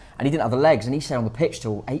backwards. And he didn't have the legs, and he stayed on the pitch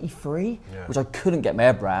till 83, which I couldn't get my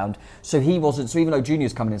head around. So he wasn't. So even though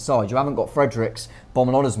Junior's coming inside, you haven't got Fredericks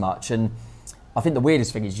bombing on as much. And I think the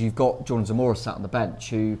weirdest thing is you've got Jordan Zamora sat on the bench,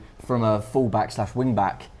 who, from a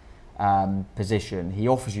fullback/wingback position, he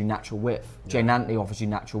offers you natural width. Jay Nantley offers you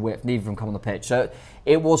natural width. Neither of them come on the pitch. So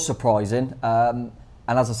it was surprising.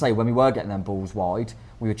 And as I say, when we were getting them balls wide,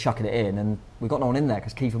 we were chucking it in, and we got no one in there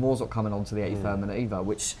because Kiefer Moore's not coming on to the 83rd minute either,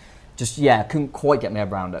 which just, couldn't quite get me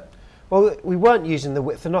head around it. Well, we weren't using the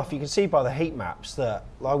width enough. You can see by the heat maps that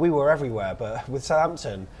we were everywhere, but with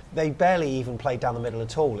Southampton, they barely even played down the middle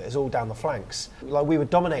at all. It was all down the flanks. We were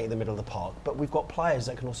dominating the middle of the park, but we've got players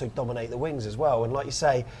that can also dominate the wings as well. And like you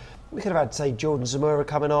say, we could have had, say, Jordan Zamora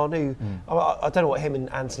coming on, who I don't know what him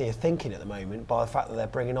and Anthony are thinking at the moment by the fact that they're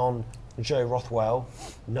bringing on Joe Rothwell,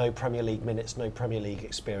 no Premier League minutes, no Premier League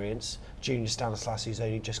experience. Junior Stanislas, who's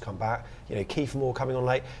only just come back. Kiefer Moore coming on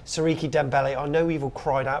late. Siriki Dembele, I know we've all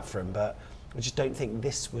cried out for him, but I just don't think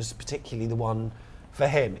this was particularly the one for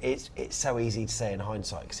him. It's so easy to say in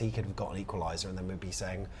hindsight because he could have got an equaliser and then we'd be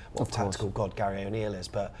saying what a tactical god Gary O'Neill is.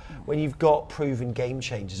 But when you've got proven game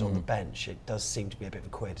changers on the bench, it does seem to be a bit of a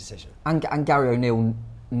queer decision. And Gary O'Neill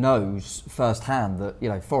knows firsthand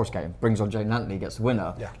that Forest game brings on Jay Nantley, gets the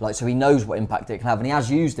winner. So he knows what impact it can have, and he has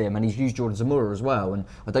used him, and he's used Jordan Zamora as well. And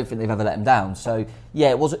I don't think they've ever let him down. So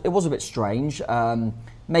it was a bit strange.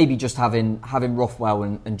 Maybe just having Rothwell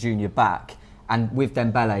and Junior back, and with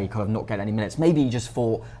Dembele kind of not getting any minutes. Maybe he just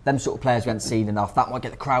thought them sort of players we hadn't seen enough. That might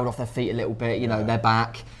get the crowd off their feet a little bit. They're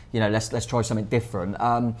back. Let's try something different.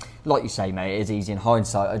 Like you say, mate, it is easy in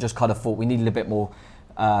hindsight. I just kind of thought we needed a bit more.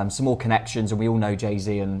 Some more connections, and we all know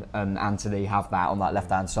Jay-Z and Anthony have that on that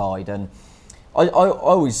left-hand side. And I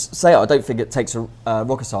always say I don't think it takes a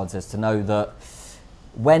rocket scientist to know that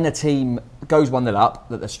when a team goes 1-0 up,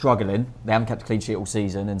 that they're struggling, they haven't kept a clean sheet all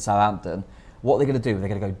season in Southampton, what they're going to do, they're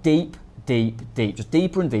going to go deep, just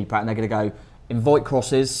deeper and deeper, and they're going to go invite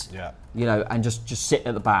crosses, and just sit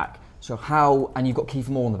at the back. So and you've got Kiefer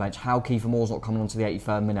Moore on the bench, how Kiefer Moore's not coming on to the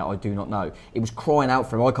 83rd minute, I do not know. It was crying out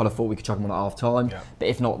for him. I kind of thought we could chuck him on at half time, but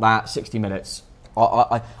if not that, 60 minutes.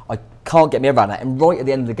 I can't get me around that. And right at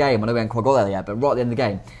the end of the game, I know we haven't quite got there yet, but right at the end of the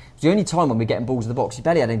game, it was the only time when we're getting balls in the box. He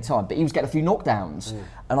barely had any time, but he was getting a few knockdowns.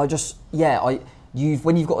 And I just,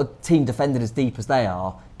 when you've got a team defending as deep as they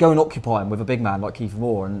are, go and occupy him with a big man like Kiefer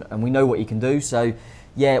Moore, and we know what he can do. So,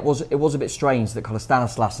 it was a bit strange that kind of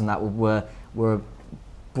Stanislas and that were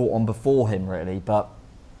brought on before him, really. But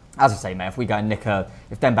as I say, mate, if we go and if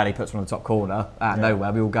Dembele puts one in the top corner out of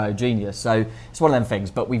nowhere, we all go genius. So it's one of them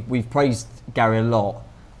things. But we've praised Gary a lot,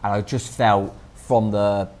 and I just felt from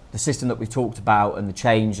the system that we've talked about and the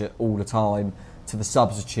change all the time to the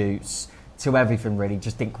substitutes to everything, really,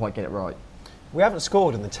 just didn't quite get it right. We haven't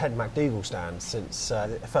scored in the Ted McDougall stand since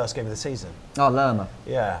the first game of the season. Oh, Lerma.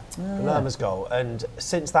 Lerma's goal. And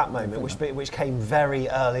since that moment, which came very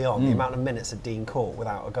early on, the amount of minutes that Dean caught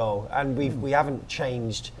without a goal, and we haven't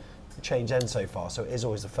changed end so far, so it is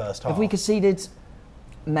always the first half. Have we conceded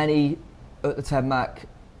many at the Ted Mac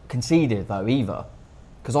conceded, though, either?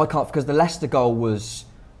 Because the Leicester goal was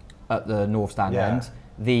at the North Stand end.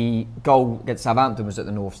 The goal against Southampton was at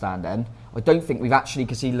the North Stand end. I don't think we've actually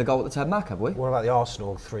conceded a goal at the Ted Mac, have we? What about the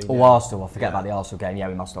Arsenal 3-0? Oh, Arsenal. I forget about the Arsenal game. Yeah,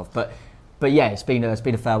 we must have. But it's been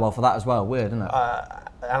a farewell for that as well. Weird, isn't it?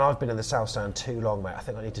 And I've been in the South Stand too long, mate. I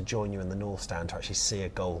think I need to join you in the North Stand to actually see a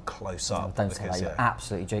goal close up. Don't say that. You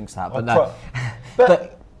absolutely jinxed that. But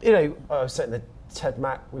I was sitting the Ted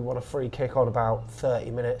Mac. We won a free kick on about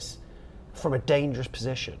 30 minutes from a dangerous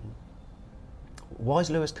position. Why is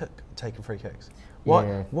Lewis Cook taking free kicks? Why?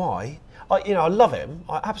 Yeah. Why? I love him.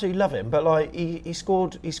 I absolutely love him. But like, he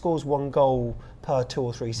scores 1 goal per 2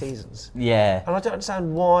 or 3 seasons. Yeah. And I don't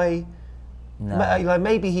understand why. No. Like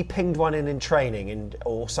maybe he pinged one in training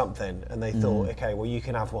or something, and they thought, okay, well, you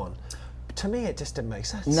can have one. But to me, it just didn't make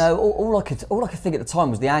sense. No, all I could think at the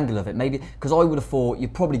time was the angle of it. Maybe because I would have thought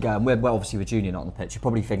you're probably going. Well, obviously with Junior not on the pitch, you're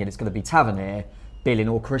probably thinking it's going to be Tavernier, Billing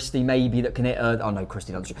or Christie maybe that can hit. No,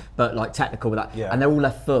 Christie doesn't. But like technical with that, and they're all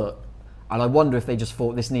left foot. And I wonder if they just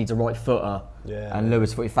thought this needs a right footer, and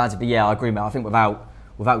Lewis thought he fancied. But yeah, I agree, mate. I think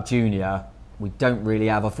without Junior, we don't really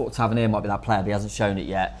have. I thought Tavernier might be that player, but he hasn't shown it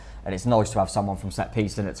yet. And it's nice to have someone from set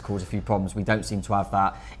piece in it to cause a few problems. We don't seem to have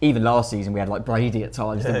that. Even last season, we had like Brady at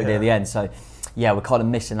times, didn't we, near the end? So, yeah, we're kind of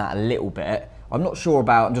missing that a little bit. I'm not sure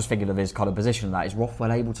about. I'm just thinking of his kind of position. That is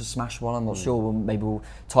Rothwell able to smash one? I'm not sure. Maybe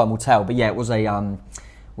time will tell. But yeah, it was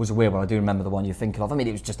a weird one. I do remember the one you're thinking of. I mean,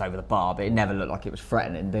 it was just over the bar, but it never looked like it was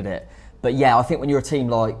threatening, did it? But yeah, I think when you're a team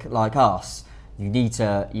like us, you need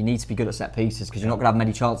to be good at set pieces because you're not going to have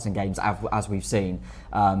many chances in games as we've seen.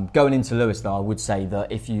 Going into Lewis, though, I would say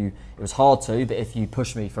that it was hard to, but if you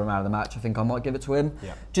push me for a man of the match, I think I might give it to him.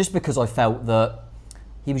 Yeah. Just because I felt that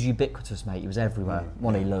he was ubiquitous, mate. He was everywhere,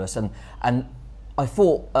 wasn't he, Lewis? And I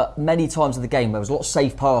thought many times in the game there was a lot of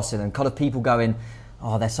safe passing and kind of people going,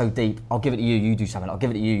 oh, they're so deep. I'll give it to you, you do something. I'll give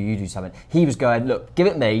it to you, you do something. He was going, look, give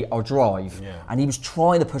it me, I'll drive. Yeah. And he was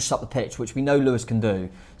trying to push us up the pitch, which we know Lewis can do.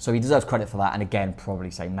 So he deserves credit for that. And again, probably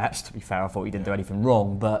say Metz, to be fair. I thought he didn't do anything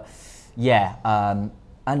wrong. But yeah,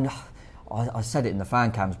 and I said it in the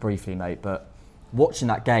fan cams briefly, mate, but watching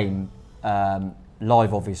that game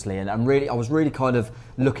live, obviously, and really, I was really kind of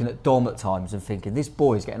looking at Dom at times and thinking, this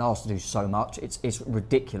boy is getting asked to do so much. It's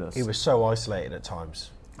ridiculous. He was so isolated at times.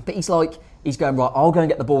 But he's going, right, I'll go and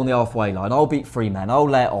get the ball in the halfway line, I'll beat 3 men, I'll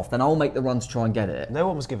lay it off, then I'll make the run to try and get it. No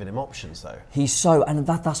one was giving him options, though. And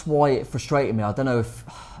that's why it frustrated me. I don't know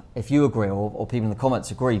if you agree or people in the comments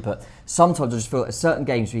agree, but sometimes I just feel at certain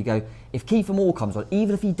games where you go, if Kiefer Moore comes on,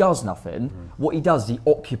 even if he does nothing, what he does is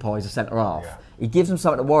he occupies the centre half. Yeah. He gives him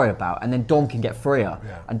something to worry about, and then Dom can get freer.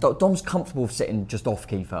 Yeah. And Dom's comfortable sitting just off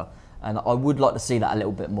Kiefer. And I would like to see that a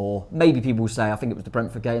little bit more. Maybe people will say, I think it was the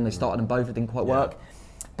Brentford game, they started them both, it didn't quite work.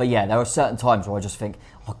 But yeah, there are certain times where I just think,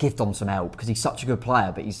 I'll give Dom some help because he's such a good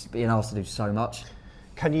player, but he's being asked to do so much.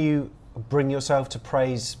 Can you bring yourself to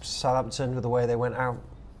praise Southampton with the way they went out?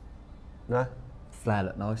 No? Flair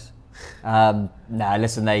looked nice. No,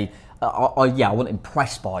 listen, I wasn't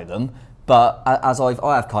impressed by them, but as I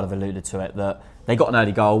have kind of alluded to it, that they got an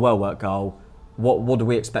early goal, well-worked goal. What do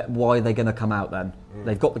we expect? Why are they going to come out then?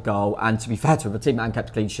 They've got the goal, and to be fair to them, the team man kept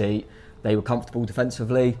a clean sheet. They were comfortable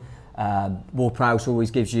defensively. Ward-Prowse always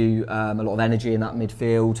gives you a lot of energy in that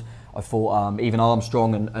midfield. I thought even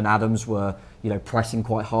Armstrong and Adams were, pressing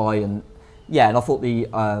quite high, and I thought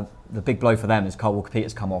the big blow for them is Carl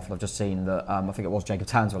Walker-Peters come off, and I've just seen that I think it was Jacob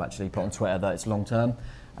Townsville actually put on Twitter that it's long term,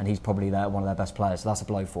 and he's probably one of their best players, so that's a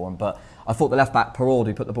blow for him. But I thought the left back Perraud,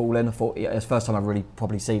 who put the ball in, I thought it's the first time I've really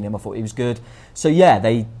probably seen him. I thought he was good. So yeah,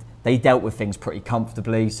 they dealt with things pretty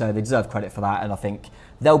comfortably, so they deserve credit for that, and I think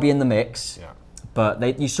they'll be in the mix. Yeah.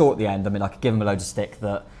 But you saw at the end, I mean, I could give them a load of stick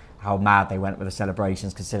that how mad they went with the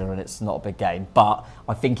celebrations, considering it's not a big game. But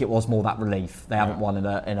I think it was more that relief. They haven't won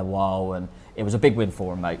in a while, and it was a big win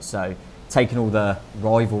for them, mate. So taking all the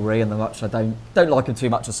rivalry and the much I don't like them too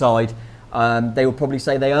much aside, they will probably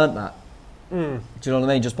say they earned that. Do you know what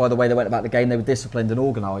I mean? Just by the way they went about the game, they were disciplined and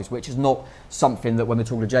organised, which is not something that when we're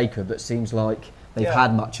talking to Jacob, that seems like they've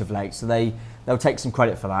had much of late. So they'll take some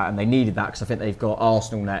credit for that, and they needed that because I think they've got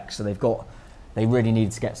Arsenal next, so they really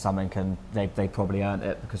needed to get something, and they probably earned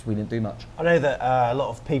it because we didn't do much. I know that a lot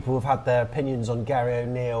of people have had their opinions on Gary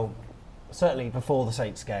O'Neill, certainly before the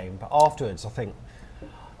Saints game, but afterwards I think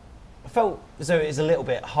I felt as though it was a little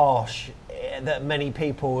bit harsh that many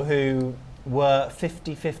people who were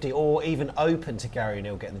 50-50 or even open to Gary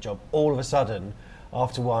O'Neill getting the job, all of a sudden,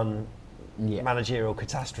 after one managerial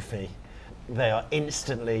catastrophe, they are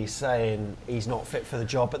instantly saying he's not fit for the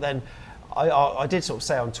job. But then I did sort of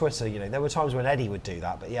say on Twitter, there were times when Eddie would do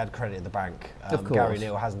that, but he had credit in the bank. Gary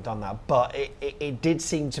O'Neill hasn't done that. But it did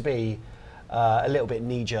seem to be a little bit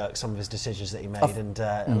knee-jerk, some of his decisions that he made, and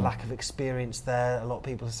a lack of experience there, a lot of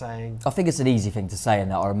people are saying. I think it's an easy thing to say, in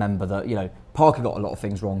that I remember that, Parker got a lot of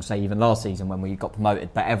things wrong, say even last season when we got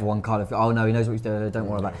promoted, but everyone kind of, oh no, he knows what he's doing, don't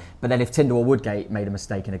worry about it. But then if Tyndall or Woodgate made a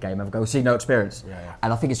mistake in a game, everyone go, see, no experience.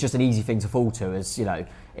 And I think it's just an easy thing to fall to, it's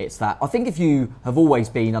that. I think if you have always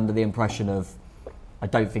been under the impression of, I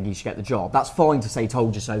don't think he should get the job, that's fine to say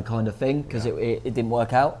told you so kind of thing, because it didn't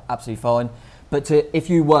work out, absolutely fine. But if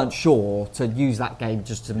you weren't sure, to use that game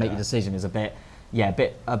just to make your decision is a bit weird,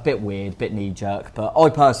 a bit knee-jerk. But I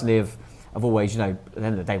personally I've always, at the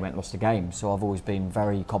end of the day, went and lost a game. So I've always been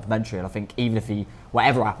very complimentary. And I think even if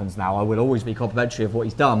whatever happens now, I will always be complimentary of what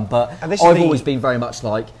he's done. But I've always been very much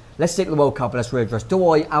like, let's stick to the World Cup and let's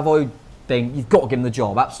readdress. Have I think you've got to give him the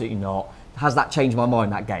job? Absolutely not. Has that changed my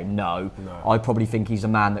mind, that game? No. I probably think he's a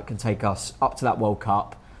man that can take us up to that World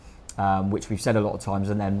Cup, which we've said a lot of times,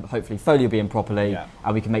 and then hopefully Foley will be in properly,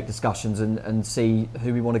 and we can make discussions and see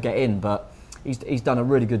who we want to get in. But he's done a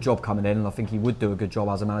really good job coming in, and I think he would do a good job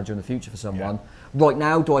as a manager in the future for someone. Right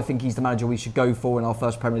now, do I think he's the manager we should go for in our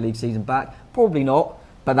first Premier League season back? Probably not,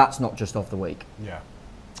 but that's not just off the week. Yeah.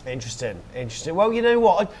 Interesting. Well, you know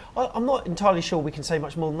what? I'm not entirely sure we can say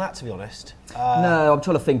much more than that, to be honest. No, I'm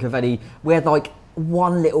trying to think of any. We had like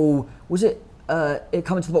one little. Was it? It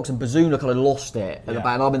coming to the box and Bazuna kind of lost it at the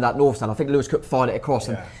back. And I'm in that north stand. I think Lewis Cook fired it across.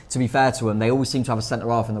 And to be fair to them, they always seem to have a centre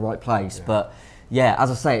half in the right place. But yeah, as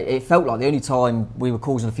I say, it felt like the only time we were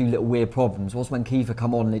causing a few little weird problems was when Kiefer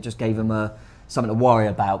come on and it just gave him something to worry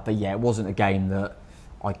about. But yeah, it wasn't a game that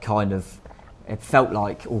I kind of. It felt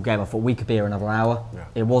like all game. I thought we could be here another hour. Yeah.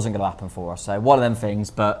 It wasn't going to happen for us. So one of them things.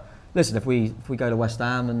 But listen, if we go to West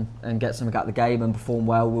Ham and get something out of the game and perform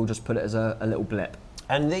well, we'll just put it as a little blip.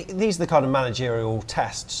 And these are the kind of managerial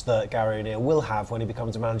tests that Gary O'Neill will have when he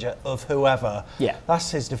becomes a manager of whoever. Yeah.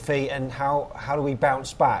 That's his defeat, and how do we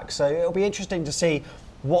bounce back? So it'll be interesting to see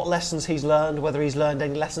what lessons he's learned, whether he's learned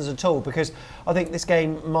any lessons at all, because I think this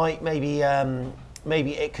game might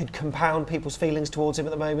maybe it could compound people's feelings towards him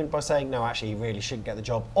at the moment by saying, no, actually, he really shouldn't get the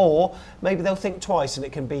job. Or maybe they'll think twice and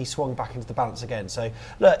it can be swung back into the balance again. So,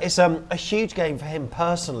 look, it's a huge game for him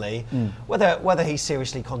personally. Whether he's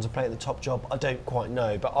seriously contemplating the top job, I don't quite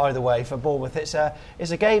know. But either way, for Bournemouth, it's a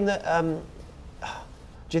game that... do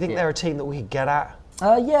you think they're a team that we could get at?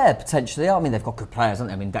 Yeah, potentially. I mean, they've got good players, haven't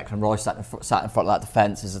they? I mean, Declan Rice sat in front of that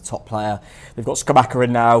defence as a top player. They've got Skamaka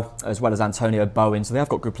in now, as well as Antonio Bowen, so they have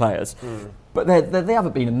got good players. But they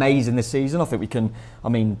haven't been amazing this season. I think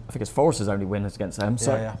it's Forest's only win against them.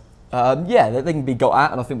 So, they can be got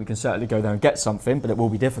at, and I think we can certainly go there and get something, but it will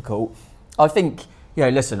be difficult. I think,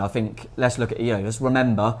 let's look at, let's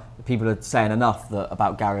remember that people are saying enough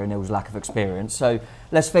about Gary O'Neill's lack of experience. So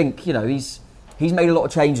let's think, he's made a lot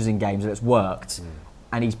of changes in games and it's worked.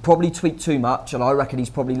 And he's probably tweaked too much, and I reckon he's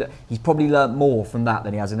probably learnt more from that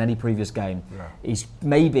than he has in any previous game. Yeah. He's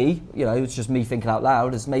maybe, it's just me thinking out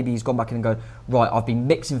loud, maybe he's gone back in and gone, right, I've been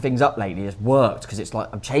mixing things up lately, it's worked, because it's like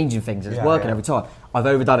I'm changing things and it's working every time. I've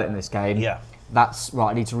overdone it in this game. Yeah. That's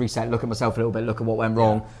right, I need to reset, look at myself a little bit, look at what went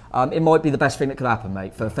wrong. It might be the best thing that could happen,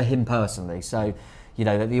 mate, for him personally. So,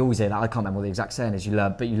 they always hear that, I can't remember what the exact saying is, you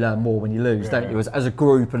learn more when you lose, don't you? As a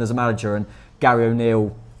group and as a manager, and Gary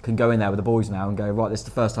O'Neill can go in there with the boys now and go, right, this is the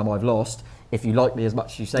first time I've lost. If you like me as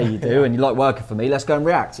much as you say you do and you like working for me, let's go and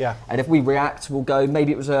react. Yeah. And if we react, we'll go,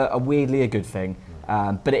 maybe it was a weirdly a good thing.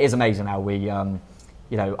 But it is amazing how we,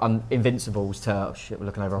 invincibles to, we're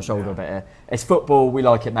looking over our shoulder a bit here. It's football, we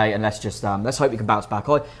like it, mate, and let's hope we can bounce back.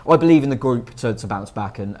 I believe in the group to bounce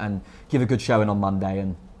back and give a good showing on Monday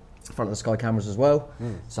and in front of the Sky cameras as well.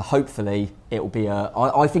 So hopefully it'll be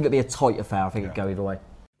I think it'll be a tight affair. I think it'll go either way.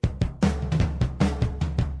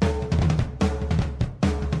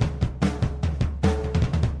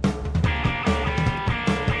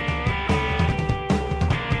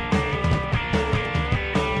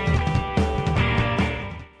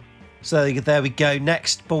 So there we go.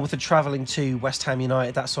 Next, Bournemouth are travelling to West Ham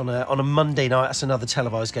United. That's on a Monday night. That's another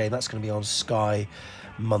televised game. That's going to be on Sky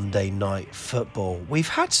Monday Night Football. We've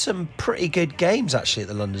had some pretty good games actually at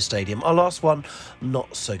the London Stadium. Our last one,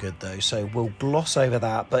 not so good though, so we'll gloss over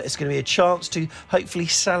that, but it's going to be a chance to hopefully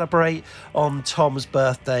celebrate on Tom's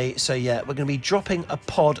birthday. So yeah, we're going to be dropping a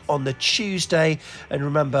pod on the Tuesday, and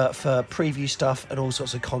remember, for preview stuff and all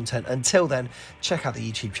sorts of content, until then, check out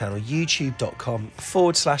the YouTube channel,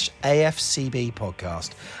 youtube.com/AFCB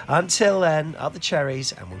podcast. Until then, up the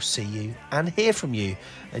cherries, and we'll see you and hear from you,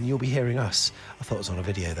 and you'll be hearing us. I thought it was on a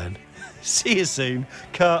video then. See you soon.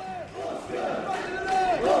 Cut.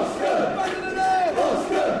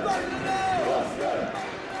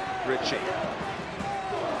 Ritchie.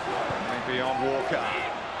 Maybe on Walker.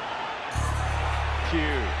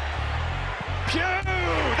 Pugh.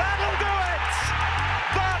 That'll do it!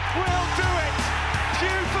 That will do it!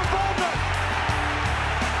 Pugh for Bournemouth.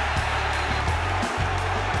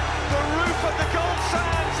 The roof of the Gold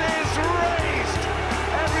Sands is raised.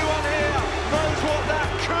 Everyone here knows what that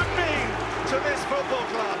could mean to this football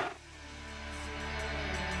club.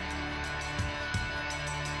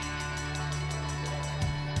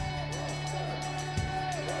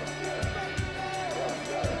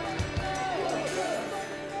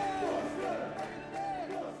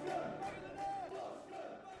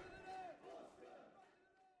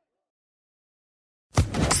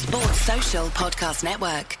 Social Podcast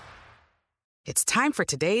Network. It's time for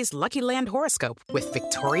today's Lucky Land horoscope with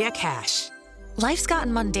Victoria Cash. Life's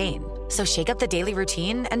gotten mundane, so shake up the daily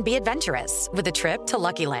routine and be adventurous with a trip to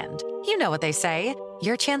Lucky Land. You know what they say,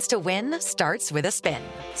 your chance to win starts with a spin.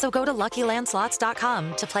 So go to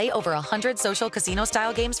LuckyLandSlots.com to play over 100 social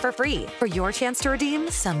casino-style games for free for your chance to redeem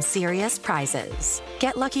some serious prizes.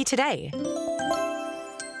 Get lucky today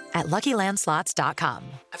at LuckyLandSlots.com.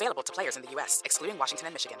 Available to players in the U.S., excluding Washington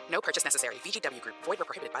and Michigan. No purchase necessary. VGW Group. Void where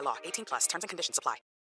prohibited by law. 18+. Terms and conditions apply.